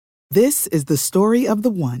This is the story of the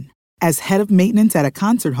one. As head of maintenance at a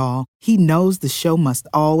concert hall, he knows the show must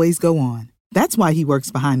always go on. That's why he works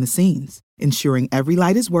behind the scenes, ensuring every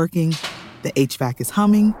light is working, the HVAC is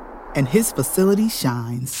humming, and his facility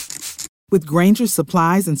shines. With Grainger's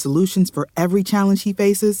supplies and solutions for every challenge he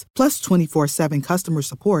faces, plus 24/7 customer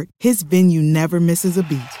support, his venue never misses a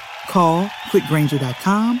beat. Call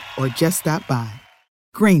quickgrainger.com or just stop by.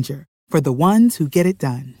 Grainger, for the ones who get it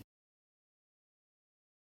done.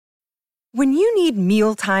 When you need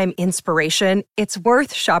mealtime inspiration, it's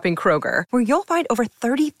worth shopping Kroger, where you'll find over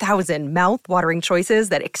 30,000 mouth-watering choices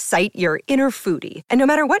that excite your inner foodie. And no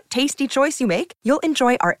matter what tasty choice you make, you'll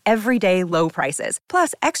enjoy our everyday low prices,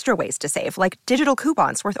 plus extra ways to save, like digital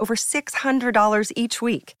coupons worth over $600 each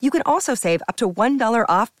week. You can also save up to $1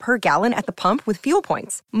 off per gallon at the pump with fuel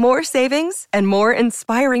points. More savings and more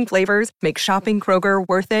inspiring flavors make shopping Kroger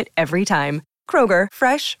worth it every time. Kroger,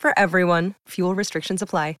 fresh for everyone. Fuel restrictions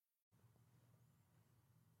apply.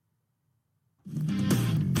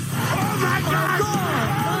 Oh my God!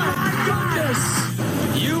 Oh my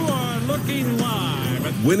goodness! You are looking live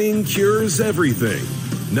at Winning Cures Everything.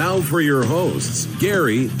 Now for your hosts,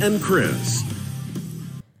 Gary and Chris.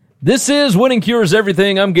 This is Winning Cures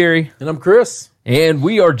Everything. I'm Gary. And I'm Chris. And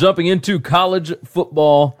we are jumping into college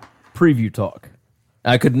football preview talk.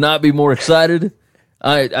 I could not be more excited.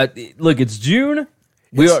 Look, it's June.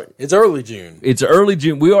 It's early June. It's early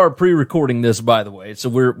June. We are pre-recording this, by the way, so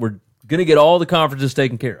we're going to get all the conferences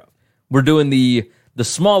taken care of. We're doing the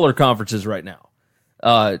smaller conferences right now.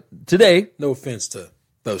 Today... No offense to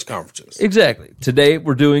those conferences. Exactly. Today,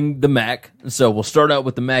 we're doing the MAC. So we'll start out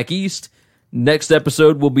with the MAC East. Next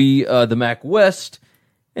episode will be the MAC West.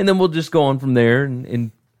 And then we'll just go on from there.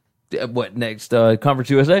 And what next? Conference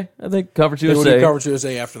USA? I think Conference USA. We'll do Conference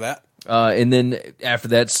USA after that. And then after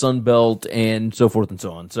that, Sun Belt and so forth and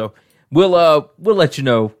so on. So we'll let you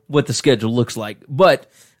know what the schedule looks like.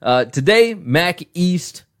 But today, MAC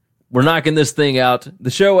East, we're knocking this thing out. The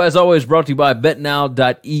show, as always, brought to you by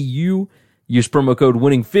BetNow.eu. Use promo code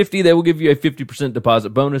WINNING50. They will give you a 50%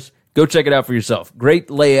 deposit bonus. Go check it out for yourself. Great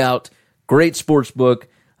layout, great sports book.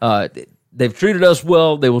 They've treated us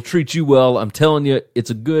well. They will treat you well. I'm telling you, it's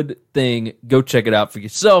a good thing. Go check it out for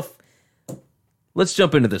yourself. Let's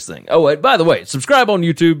jump into this thing. Oh, and by the way, subscribe on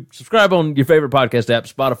YouTube. Subscribe on your favorite podcast app,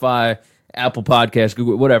 Spotify, Apple Podcasts,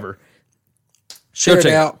 Google, whatever. Share it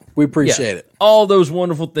out. We appreciate it. All those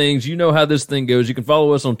wonderful things. You know how this thing goes. You can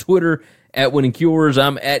follow us on Twitter at Winning Cures.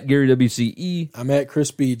 I'm at Gary WCE. I'm at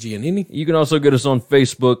Chris B. Giannini. You can also get us on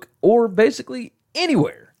Facebook or basically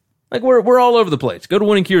anywhere. Like we're all over the place. Go to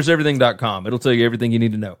winningcureseverything.com. It'll tell you everything you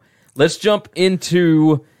need to know. Let's jump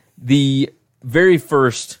into the very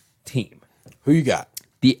first team. Who you got?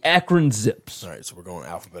 The Akron Zips. All right, so we're going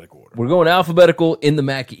alphabetical order. We're going alphabetical in the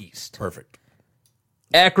MAC East. Perfect.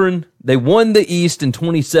 Akron, they won the East in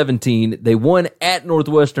 2017. They won at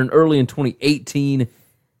Northwestern early in 2018.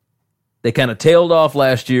 They kind of tailed off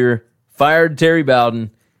last year, fired Terry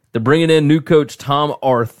Bowden. They're bringing in new coach Tom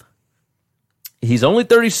Arth. He's only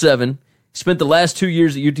 37. Spent the last 2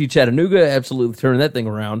 years at UT Chattanooga, absolutely turning that thing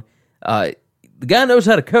around. The guy knows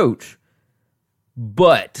how to coach,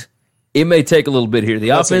 but it may take a little bit here. The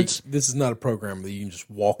offense... This is not a program that you can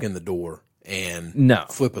just walk in the door and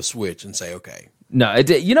flip a switch and say, okay. No,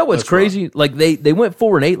 you know what's crazy? Wrong. Like they went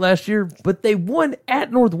 4-8 last year, but they won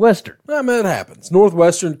at Northwestern. I mean, it happens.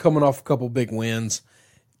 Northwestern coming off a couple big wins,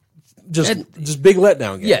 just big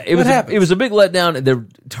letdown game. Yeah, it was a big letdown. The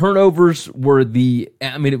turnovers were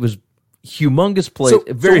it was humongous play,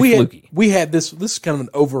 very fluky. We had this is kind of an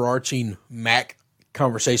overarching MAC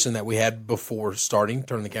conversation that we had before turning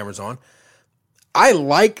the cameras on. I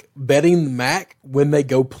like betting the MAC when they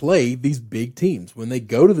go play these big teams, when they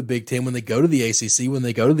go to the Big Ten, when they go to the ACC, when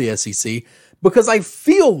they go to the SEC, because I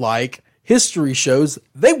feel like history shows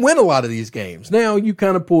they win a lot of these games. Now, you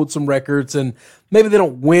kind of pulled some records, and maybe they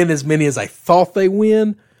don't win as many as I thought they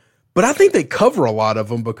win, but I think they cover a lot of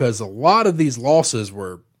them because a lot of these losses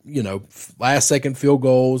were, last-second field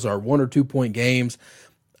goals or 1 or 2 point games.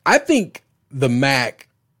 I think the MAC,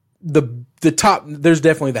 the top, there's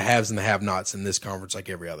definitely the haves and the have-nots in this conference like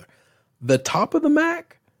every other. The top of the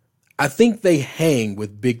MAC, I think they hang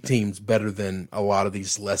with big teams better than a lot of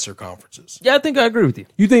these lesser conferences. Yeah, I think I agree with you.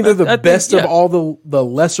 You think they're the best of all the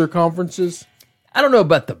lesser conferences? I don't know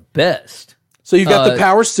about the best. So you got the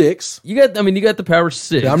Power Six. You got the Power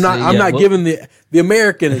Six. I'm not giving the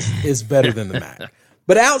American is better than the MAC.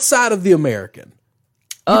 But outside of the American,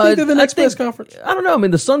 you think they're the next best conference? I don't know. I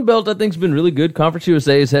mean, the Sun Belt, I think, has been really good. Conference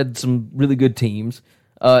USA has had some really good teams.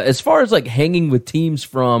 As far as like hanging with teams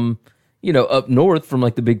from, up north from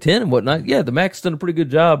like the Big Ten and whatnot, yeah, the MAC's done a pretty good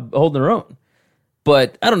job holding their own.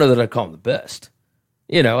 but I don't know that I'd call them the best.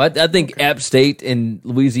 You know, I think App State and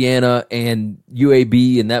Louisiana and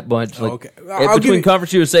UAB and that bunch, like between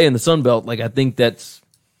Conference USA and the Sun Belt, like I think that's.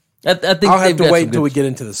 I think I'll have to wait until we get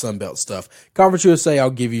into the Sun Belt stuff. Conference USA,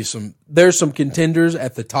 I'll give you some. There's some contenders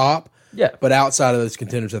at the top, but outside of those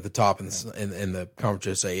contenders at the top in the Conference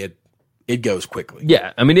USA, it goes quickly.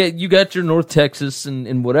 Yeah, I mean, you got your North Texas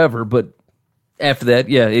and whatever, but after that,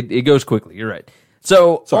 it goes quickly. You're right.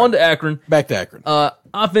 So on to Akron. Back to Akron.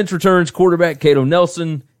 Offense returns quarterback Cato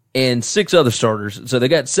Nelson and 6 other starters. So they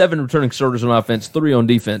got 7 returning starters on offense, 3 on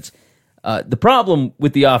defense. The problem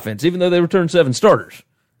with the offense, even though they returned 7 starters,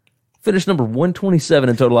 finished number 127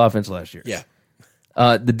 in total offense last year. Yeah.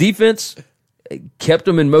 The defense kept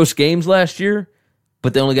them in most games last year,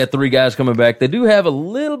 but they only got 3 guys coming back. They do have a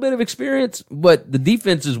little bit of experience, but the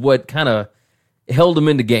defense is what kind of held them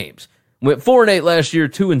into games. Went 4-8 last year,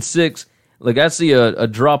 2-6. Look, I see a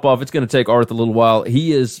drop-off. It's going to take Arth a little while.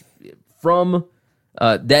 He is from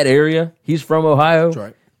that area. He's from Ohio.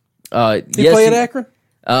 That's right. Did he play at Akron?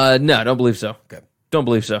 No, I don't believe so. Okay. Don't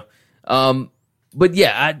believe so. But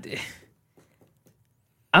yeah,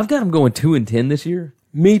 I've got him going 2-10 this year.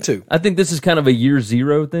 Me too. I think this is kind of a year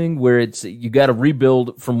 0 thing where it's you got to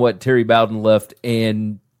rebuild from what Terry Bowden left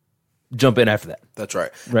and jump in after that. That's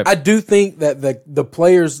right. I do think that the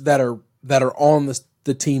players that are on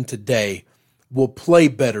the team today will play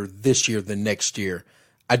better this year than next year.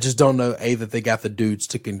 I just don't know that they got the dudes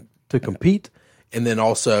to compete, and then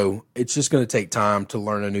also it's just going to take time to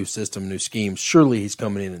learn a new system, new schemes. Surely he's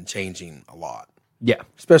coming in and changing a lot. Yeah,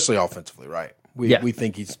 especially offensively, right? We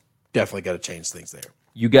think he's definitely got to change things there.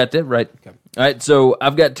 You got that right. Okay. All right, so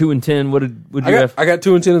I've got 2-10. What did you have? I got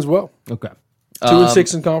 2-10 as well. Okay,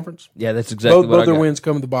 2-6 in conference. Yeah, that's exactly both their wins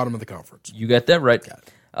come at the bottom of the conference. You got that right.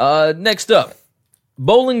 Next up,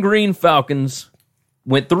 Bowling Green Falcons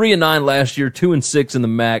went 3-9 last year, 2-6 in the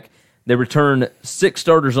MAC. They returned 6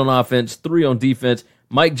 starters on offense, 3 on defense.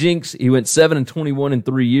 Mike Jinks, he went 7-21 in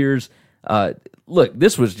 3 years. Look,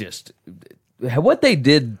 this was just what they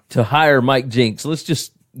did to hire Mike Jinks. Let's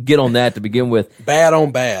just get on that to begin with. Bad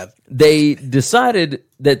on bad. They decided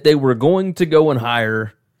that they were going to go and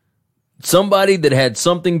hire somebody that had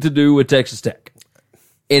something to do with Texas Tech.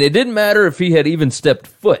 And it didn't matter if he had even stepped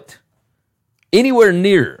foot anywhere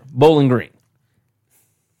near Bowling Green.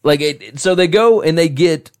 So they go and they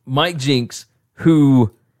get Mike Jinks,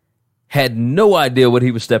 who had no idea what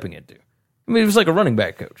he was stepping into. I mean, he was like a running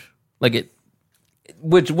back coach.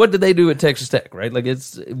 What did they do at Texas Tech, right?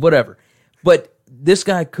 It's whatever. But this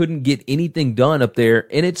guy couldn't get anything done up there,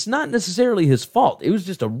 and it's not necessarily his fault. It was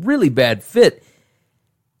just a really bad fit.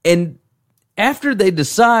 And after they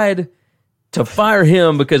decide to fire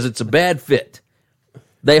him because it's a bad fit,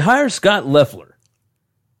 they hire Scott Loeffler,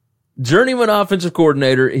 journeyman offensive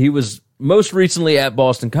coordinator. He was most recently at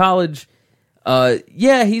Boston College.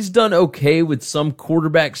 He's done okay with some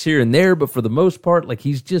quarterbacks here and there, but for the most part,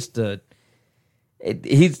 he's just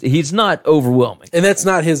he's not overwhelming. And that's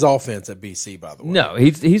not his offense at BC, by the way. No,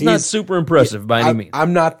 he's not super impressive by any means.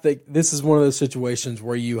 I'm not. This is one of those situations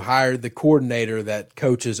where you hire the coordinator that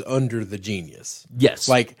coaches under the genius. Yes,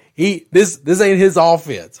 this ain't his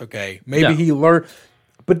offense. Okay, maybe he learned.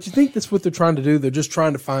 But do you think that's what they're trying to do? They're just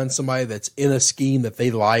trying to find somebody that's in a scheme that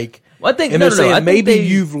they like. Well, I think, and they're saying maybe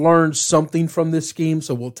you've learned something from this scheme,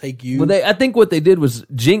 so we'll take you. Well, I think what they did was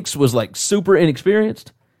Jinks was super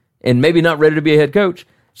inexperienced and maybe not ready to be a head coach,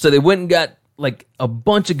 so they went and got a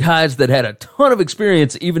bunch of guys that had a ton of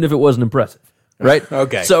experience, even if it wasn't impressive. Right?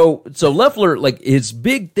 Okay. So Loeffler, his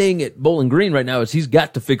big thing at Bowling Green right now is he's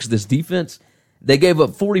got to fix this defense. They gave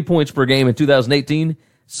up 40 points per game in 2018,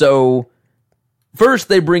 so first,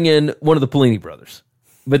 they bring in one of the Pelini brothers,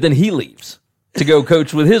 but then he leaves to go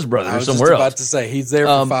coach with his brother somewhere else. I was just about to say, he's there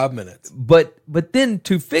for 5 minutes. But then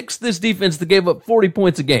to fix this defense that gave up 40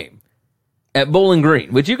 points a game at Bowling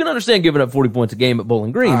Green, which you can understand giving up 40 points a game at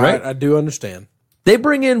Bowling Green, right? I do understand. They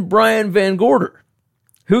bring in Brian Van Gorder,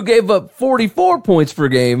 who gave up 44 points per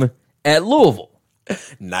game at Louisville.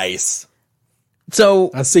 Nice.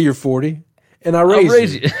 So I see you're 40. And I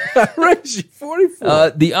raise you. I raise you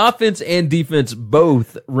 44. The offense and defense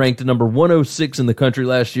both ranked number 106 in the country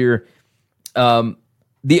last year.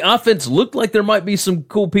 The offense looked like there might be some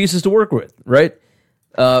cool pieces to work with, right?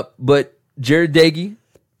 But Jared Dagey,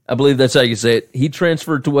 I believe that's how you say it, he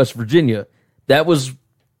transferred to West Virginia. That was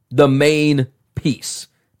the main piece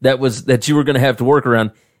that you were going to have to work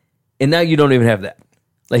around. And now you don't even have that.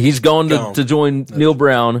 He's gone to join Neil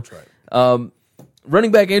Brown. That's right.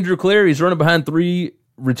 Running back Andrew Clare, he's running behind 3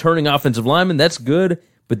 returning offensive linemen. That's good,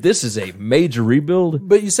 But this is a major rebuild.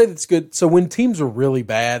 But you said it's good. So when teams are really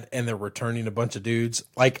bad and they're returning a bunch of dudes,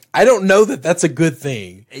 like, I don't know that that's a good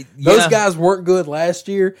thing. Those guys weren't good last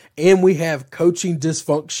year, and we have coaching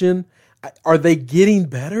dysfunction. Are they getting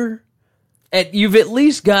better? And you've at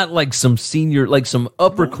least got like some senior, like some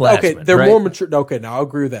upperclassmen. Okay, they're right? more mature. Okay, now I'll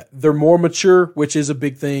agree with that. They're more mature, which is a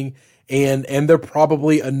big thing, and they're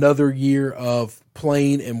probably another year of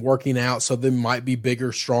playing and working out, so they might be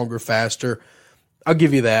bigger, stronger, faster. I'll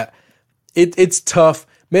give you that. It's tough,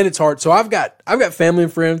 man. It's hard. So I've got family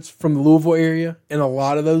and friends from the Louisville area, and a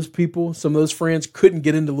lot of those people, some of those friends, couldn't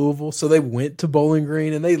get into Louisville, so they went to Bowling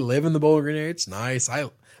Green, and they live in the Bowling Green area. It's nice.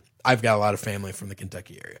 I've got a lot of family from the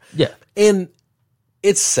Kentucky area. Yeah. And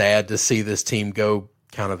it's sad to see this team go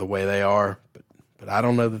kind of the way they are, but I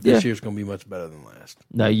don't know that this year's going to be much better than last.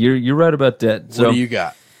 No, you're right about that. What So do you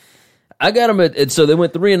got? I got them at so they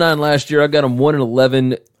went 3-9 last year. I got them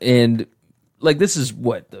 1-11, and like this is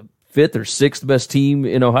what the 5th or 6th best team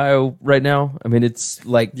in Ohio right now. I mean, it's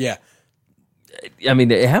like I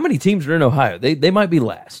mean, how many teams are in Ohio? They might be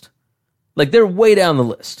last. Like they're way down the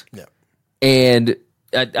list. Yeah. And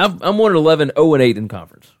I'm 1-11, 0-8 in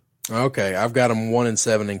conference. Okay, I've got them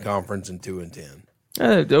 1-7 in conference and 2-10.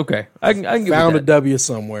 Okay, I can get Found a with that. W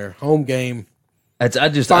somewhere. Home game. I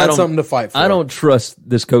Find don't, something to fight for. I don't trust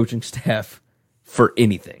this coaching staff for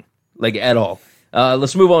anything, like at all.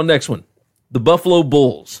 Let's move on. Next one, the Buffalo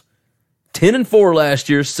Bulls, 10-4 last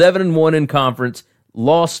year, 7-1 in conference.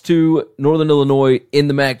 Lost to Northern Illinois in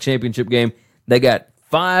the MAC championship game. They got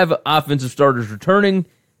 5 offensive starters returning,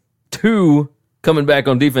 2 coming back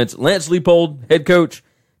on defense. Lance Leipold, head coach,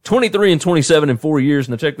 23-27 in 4 years.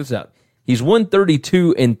 Now check this out. He's won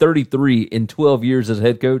 32-33 in 12 years as a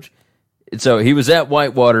head coach. So he was at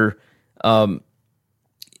Whitewater.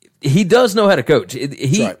 He does know how to coach.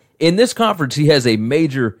 Right. In this conference, he has a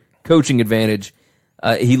major coaching advantage.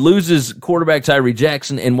 He loses quarterback Tyree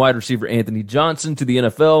Jackson and wide receiver Anthony Johnson to the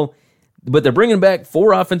NFL, but they're bringing back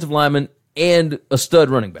 4 offensive linemen and a stud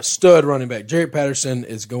running back. Jarrett Patterson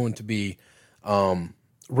is going to be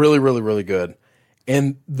really, really, really good.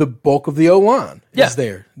 And the bulk of the O-line is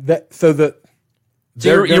there.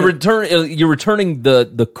 You're returning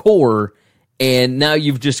the core, and now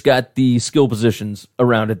you've just got the skill positions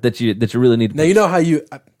around it that you really need to Now, you know how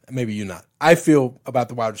maybe you not. I feel about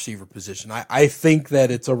the wide receiver position. I think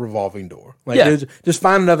that it's a revolving door. Just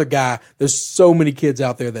find another guy. There's so many kids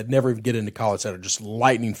out there that never even get into college that are just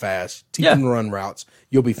lightning fast, teaching run routes.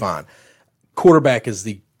 You'll be fine. Quarterback is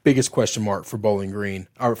the biggest question mark for Bowling Green,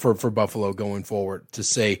 or for Buffalo going forward, to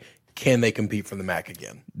say, can they compete for the MAC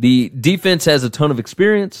again? The defense has a ton of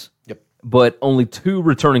experience, but only 2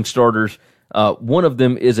 returning starters. One of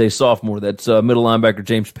them is a sophomore. That's middle linebacker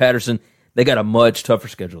James Patterson. They got a much tougher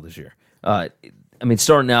schedule this year. I mean,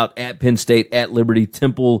 starting out at Penn State, at Liberty,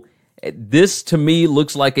 Temple. This, to me,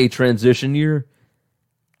 looks like a transition year.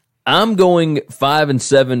 I'm going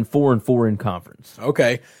 5-7, 4-4 in conference.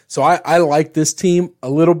 Okay, so I like this team a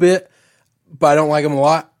little bit, but I don't like them a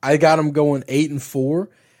lot. I got them going 8-4,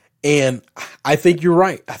 and I think you're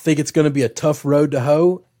right. I think it's going to be a tough road to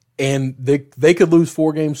hoe, and they could lose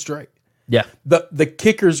 4 games straight. Yeah. The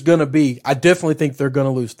kicker's going to be, I definitely think they're going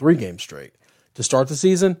to lose 3 games straight to start the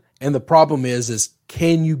season, and the problem is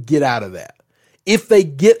can you get out of that? If they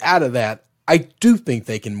get out of that, I do think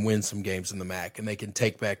they can win some games in the MAC, and they can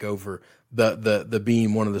take back over the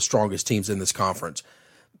being one of the strongest teams in this conference.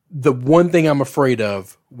 The one thing I'm afraid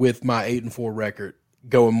of with my 8-4 record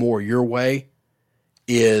going more your way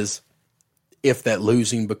is if that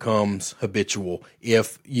losing becomes habitual,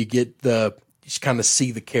 if you get you kind of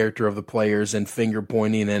see the character of the players and finger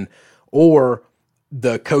pointing, or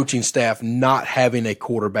the coaching staff not having a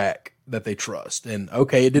quarterback that they trust. And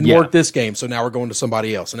okay, it didn't work this game, so now we're going to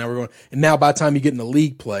somebody else. And now by the time you get in the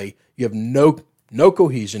league play, you have no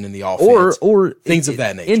cohesion in the offense, or things of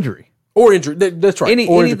that nature. Injury. Or injury. That's right.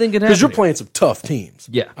 Anything can happen. Because you're playing some tough teams.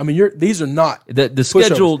 Yeah. I mean, these are not the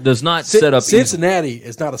schedule does not set up Cincinnati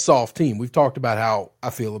is not a soft team. We've talked about how I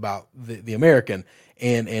feel about the American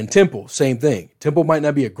and Temple. Same thing. Temple might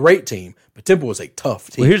not be a great team, but Temple is a tough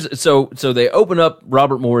team. Well, so they open up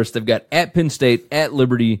Robert Morris. They've got at Penn State, at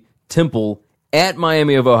Liberty, Temple, at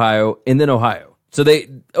Miami of Ohio, and then Ohio. So they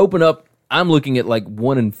open up. I'm looking at like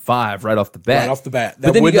 1-5 right off the bat. Right off the bat.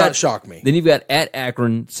 That would not shock me. Then you've got at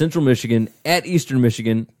Akron, Central Michigan, at Eastern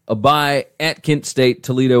Michigan, a bye at Kent State,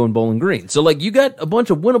 Toledo, and Bowling Green. So like you got a bunch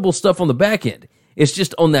of winnable stuff on the back end. It's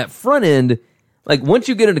just on that front end, like once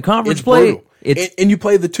you get into conference play, and you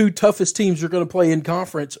play the 2 toughest teams you're going to play in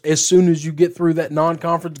conference as soon as you get through that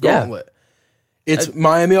non-conference gauntlet. It's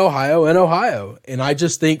Miami, Ohio, and Ohio. And I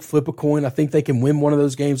just think flip a coin. I think they can win one of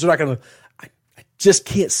those games. They're not going to. I just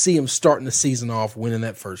can't see them starting the season off winning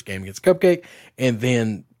that first game against Cupcake and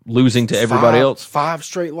then losing to everybody else. 5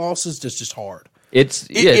 straight losses, just hard. It's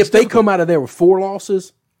if they come out of there with 4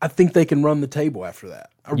 losses, I think they can run the table after that.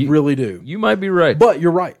 I really do. You might be right. But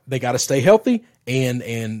you're right. They got to stay healthy,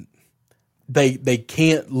 and they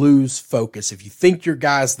can't lose focus. If you think your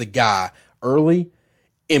guy's the guy early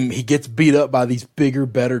and he gets beat up by these bigger,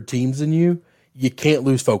 better teams than you, you can't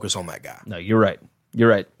lose focus on that guy. No, you're right. You're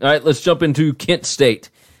right. All right, let's jump into Kent State.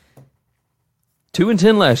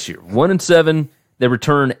 2-10 last year, 1-7. They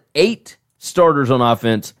return 8 starters on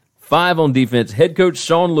offense, 5 on defense. Head coach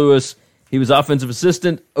Sean Lewis, he was offensive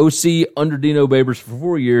assistant, OC under Dino Babers for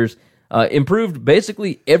 4 years. Improved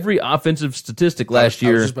basically every offensive statistic last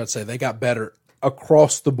year. I was just about to say, they got better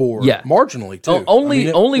across the board, yeah, marginally too.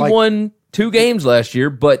 Only won 2 games last year,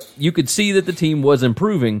 but you could see that the team was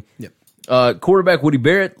improving. Yep. Quarterback Woody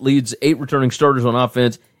Barrett leads 8 returning starters on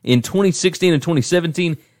offense. In 2016 and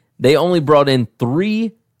 2017, they only brought in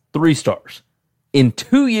 3 3-stars. In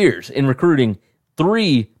 2 years in recruiting,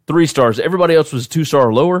 3 3-stars. Everybody else was 2-star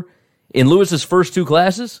or lower. In Lewis's first 2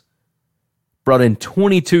 classes, brought in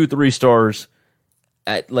 22 3-stars.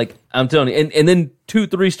 I'm telling you, and then 2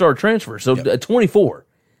 3-star transfers, so 24.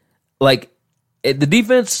 The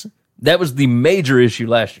defense, that was the major issue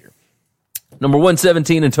last year. Number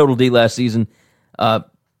 117 in total D last season. I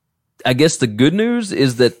guess the good news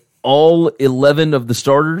is that all 11 of the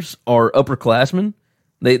starters are upperclassmen.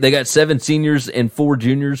 They got 7 seniors and 4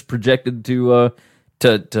 juniors projected to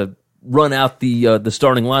run out the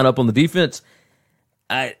starting lineup on the defense.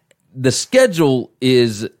 The schedule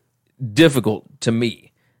is difficult to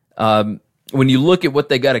me. When you look at what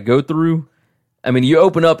they got to go through, I mean, you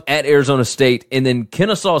open up at Arizona State and then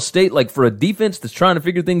Kennesaw State, for a defense that's trying to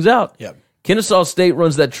figure things out. Yep. Kennesaw State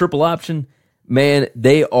runs that triple option. Man,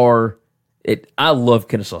 they are it. I love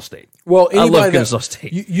Kennesaw State. Well, I love Kennesaw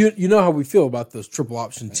State. You know how we feel about those triple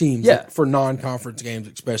option teams. Yeah. For non-conference games,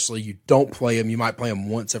 especially, you don't play them. You might play them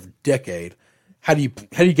once every decade. How do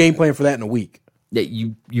you game plan for that in a week? Yeah,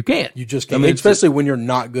 you can't. You just can't, especially when you're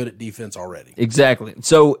not good at defense already. Exactly.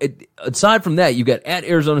 So aside from that, you got at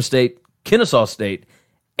Arizona State, Kennesaw State,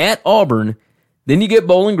 at Auburn. Then you get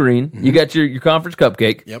Bowling Green. Mm-hmm. You got your conference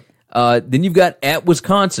cupcake. Yep. Then you've got at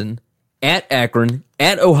Wisconsin, at Akron,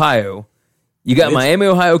 at Ohio. You got Miami,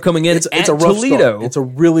 Ohio coming in. It's a rough Toledo. Start. It's a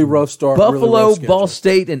really rough start. Buffalo, really rough Ball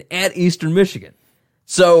State, and at Eastern Michigan.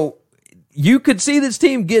 So you could see this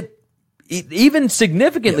team get even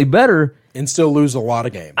significantly better and still lose a lot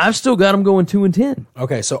of games. I've still got them going 2-10.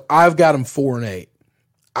 Okay, so I've got them 4-8.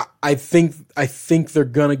 I think they're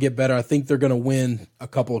gonna get better. I think they're gonna win a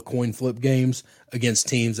couple of coin flip games against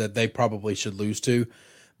teams that they probably should lose to,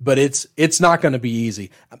 but it's not going to be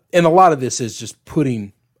easy. And a lot of this is just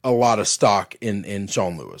putting a lot of stock in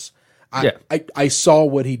Sean Lewis. I saw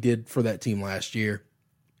what he did for that team last year.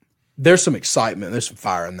 There's some excitement. There's some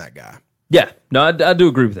fire in that guy. Yeah, no, I do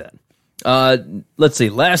agree with that. Let's see.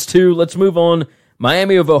 Last 2. Let's move on.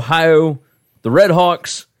 Miami of Ohio. The Red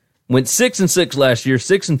Hawks went 6-6 last year,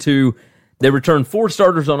 6-2. They returned 4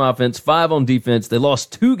 starters on offense, 5 on defense. They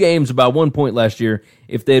lost 2 games by 1 point last year.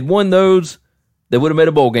 If they had won those, they would have made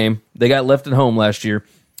a bowl game. They got left at home last year.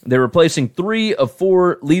 They're replacing 3 of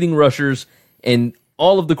 4 leading rushers and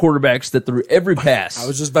all of the quarterbacks that threw every pass. I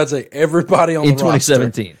was just about to say everybody on in the roster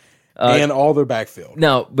 2017. And all their backfield.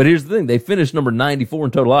 Now, but here's the thing. They finished number 94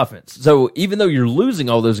 in total offense. So even though you're losing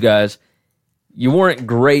all those guys, you weren't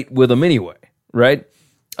great with them anyway, right?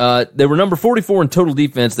 They were number 44 in total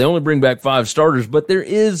defense. They only bring back 5 starters, but there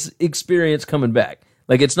is experience coming back.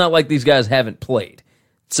 It's not like these guys haven't played.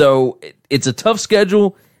 So it's a tough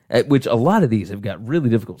schedule, which a lot of these have got really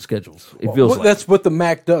difficult schedules, it feels like. That's what the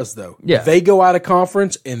MAC does, though. Yeah. They go out of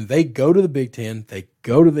conference, and they go to the Big Ten, they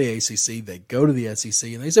go to the ACC, they go to the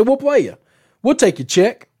SEC, and they say, we'll play you. We'll take your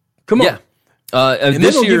check. Come on. Yeah. And then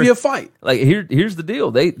they'll give you a fight. Here's the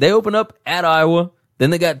deal. They open up at Iowa. Then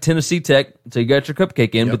they got Tennessee Tech, so you got your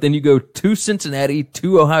cupcake in. Yep. But then you go to Cincinnati,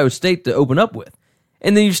 to Ohio State to open up with.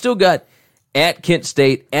 And then you still got at Kent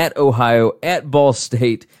State, at Ohio, at Ball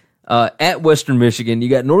State, at Western Michigan. You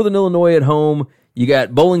got Northern Illinois at home. You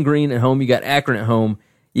got Bowling Green at home. You got Akron at home.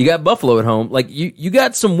 You got Buffalo at home. You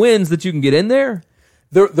got some wins that you can get in there.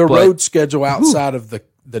 The road schedule outside of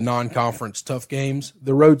the non-conference tough games,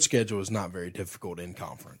 the road schedule is not very difficult in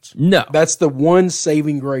conference. No. That's the one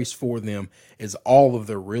saving grace for them is all of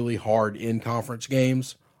their really hard in-conference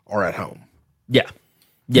games are at home. Yeah.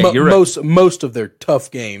 Yeah, you're right. Most of their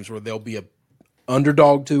tough games where they'll be a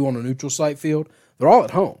underdog to on a neutral site field, they're all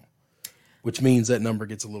at home, which means that number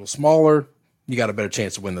gets a little smaller. You got a better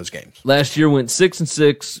chance to win those games. Last year went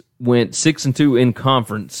 6-6, went 6-2 in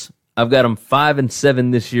conference. I've got them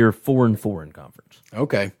 5-7 this year, 4-4 in conference.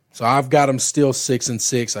 Okay. So I've got them still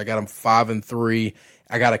 6-6. I got them 5-3.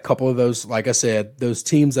 I got a couple of those, like I said, those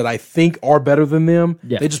teams that I think are better than them.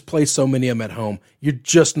 Yeah. They just play so many of them at home. You're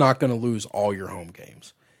just not going to lose all your home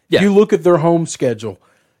games. Yeah. If you look at their home schedule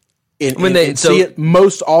and see it,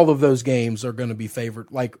 most all of those games are going to be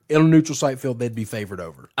favored. Like in a neutral site field, they'd be favored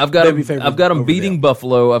over. I've got them beating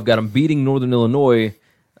Buffalo. I've got them beating Northern Illinois.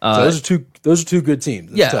 So those are two good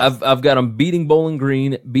teams. That's tough. I've got them beating Bowling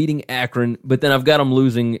Green, beating Akron, but then I've got them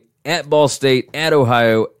losing at Ball State, at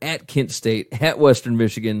Ohio, at Kent State, at Western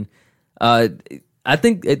Michigan. I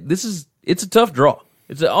think it's a tough draw.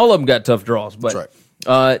 All of them got tough draws. But That's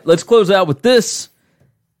right. Let's close out with this: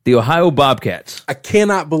 the Ohio Bobcats. I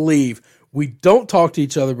cannot believe we don't talk to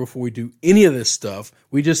each other before we do any of this stuff.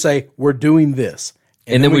 We just say we're doing this.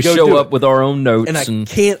 And then we show up with our own notes. And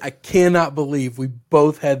I cannot believe we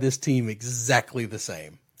both had this team exactly the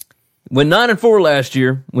same. Went 9-4 last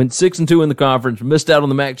year, went 6-2 in the conference, missed out on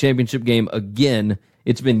the MAC championship game again.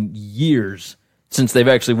 It's been years since they've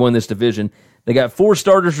actually won this division. They got 4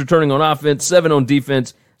 starters returning on offense, 7 on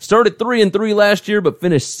defense. Started 3-3 last year, but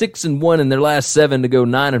finished 6-1 in their last 7 to go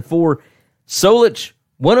 9-4. Solich,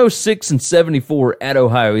 106-74 at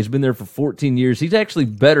Ohio. He's been there for 14 years. He's actually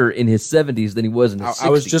better in his 70s than he was in his 60s. I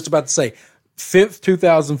was just about to say, 5th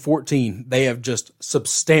 2014, they have just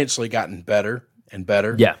substantially gotten better and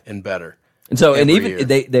better and better. And so, and even year.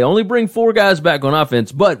 they only bring 4 guys back on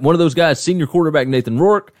offense, but one of those guys, senior quarterback Nathan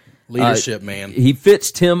Rourke, leadership, man. He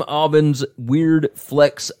fits Tim Auburn's weird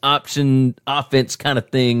flex option offense kind of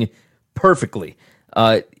thing perfectly.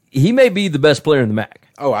 He may be the best player in the MAC.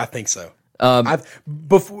 Oh, I think so.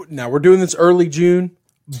 Now we're doing this early June,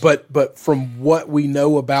 but from what we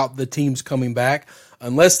know about the teams coming back,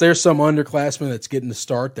 unless there's some underclassman that's getting the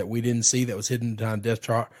start that we didn't see that was hidden behind death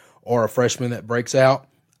chart, or a freshman that breaks out,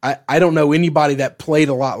 I don't know anybody that played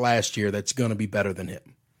a lot last year that's going to be better than him.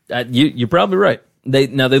 You're probably right. They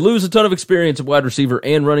lose a ton of experience at wide receiver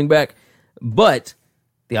and running back, but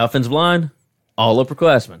the offensive line, all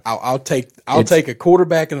upperclassmen. I'll take a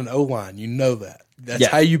quarterback and an O-line. You know that. That's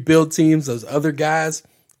how you build teams. Those other guys,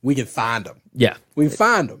 we can find them. Yeah. We can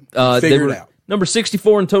find them. Figure it out. Number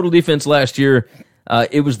 64 in total defense last year.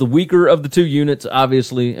 It was the weaker of the 2 units,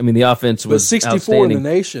 obviously. I mean, the offense was 64 in the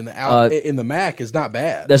nation in the MAC is not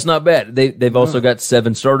bad. That's not bad. They've also got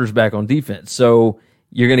 7 starters back on defense. So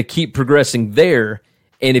you're going to keep progressing there.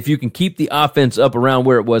 And if you can keep the offense up around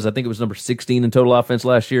where it was, I think it was number 16 in total offense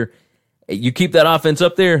last year. You keep that offense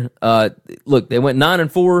up there. Look, they went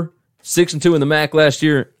 9-4, 6-2 in the MAC last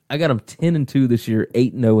year. I got them 10-2 this year,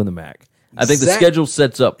 8-0 in the MAC. I think the schedule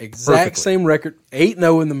sets up perfectly. Same record,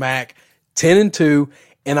 8-0 in the MAC, 10-2,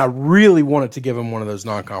 and I really wanted to give them one of those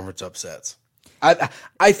non-conference upsets.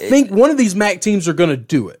 I think one of these MAC teams are going to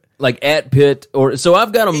do it. Like at Pitt, so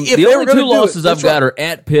I've got them. The only 2 losses I've got are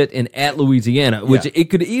at Pitt and at Louisiana, which it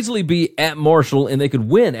could easily be at Marshall, and they could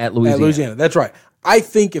win at Louisiana. At Louisiana, that's right. I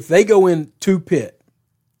think if they go in to Pitt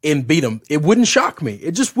and beat them, it wouldn't shock me.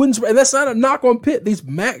 It just wouldn't. And that's not a knock on Pitt. These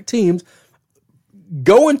MAC teams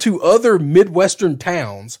going to other Midwestern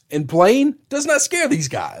towns and playing does not scare these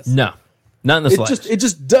guys. No, not in the slightest. It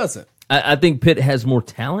just doesn't. I think Pitt has more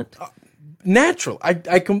talent. Natural.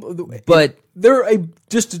 But they're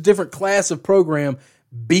just a different class of program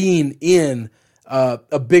being in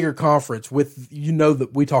a bigger conference with, that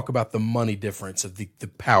we talk about the money difference of the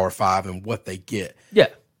Power 5 and what they get. Yeah.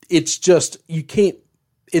 It's just,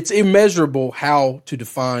 it's immeasurable how to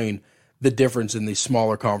define the difference in these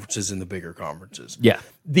smaller conferences and the bigger conferences. Yeah.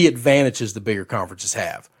 The advantages the bigger conferences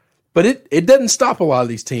have. But it doesn't stop a lot of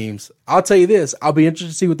these teams. I'll tell you this, I'll be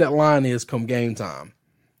interested to see what that line is come game time.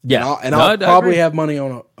 Yeah. And I'll probably have money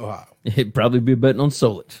on Ohio. It'd probably be betting on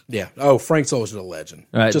Solich. Yeah. Oh, Frank Solich is a legend.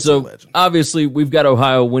 All right. Just so a legend. Obviously we've got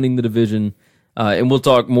Ohio winning the division, and we'll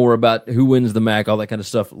talk more about who wins the MAC, all that kind of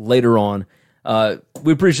stuff later on.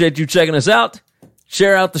 We appreciate you checking us out.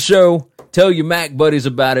 Share out the show. Tell your MAC buddies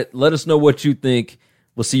about it. Let us know what you think.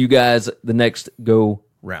 We'll see you guys the next go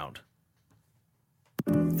round.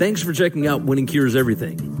 Thanks for checking out Winning Cures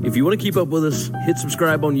Everything. If you want to keep up with us, hit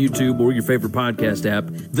subscribe on YouTube or your favorite podcast app.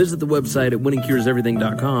 Visit the website at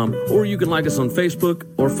winningcureseverything.com, or you can like us on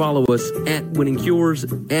Facebook or follow us at Winning Cures,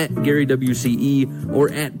 at Gary WCE, or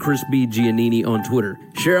at Chris B. Giannini on Twitter.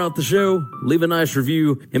 Share out the show, leave a nice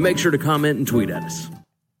review, and make sure to comment and tweet at us.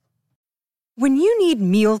 When you need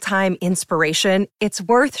mealtime inspiration, it's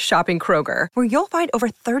worth shopping Kroger, where you'll find over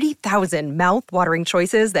 30,000 mouth-watering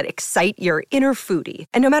choices that excite your inner foodie.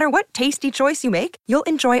 And no matter what tasty choice you make, you'll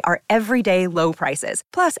enjoy our everyday low prices,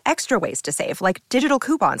 plus extra ways to save, like digital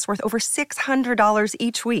coupons worth over $600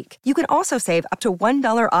 each week. You can also save up to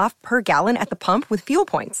 $1 off per gallon at the pump with fuel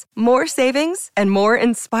points. More savings and more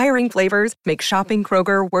inspiring flavors make shopping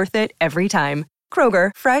Kroger worth it every time.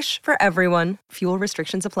 Kroger, fresh for everyone. Fuel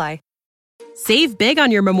restrictions apply. Save big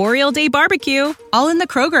on your Memorial Day barbecue, all in the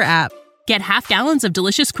Kroger app. Get half gallons of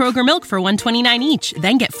delicious Kroger milk for $1.29 each.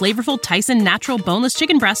 Then get flavorful Tyson natural boneless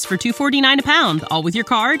chicken breasts for $2.49 a pound, all with your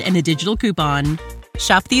card and a digital coupon.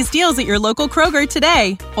 Shop these deals at your local Kroger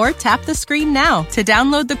today, or tap the screen now to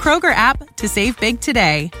download the Kroger app to save big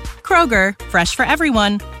today. Kroger, fresh for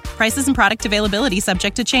everyone. Prices and product availability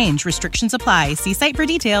subject to change. Restrictions apply. See site for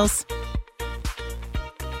details.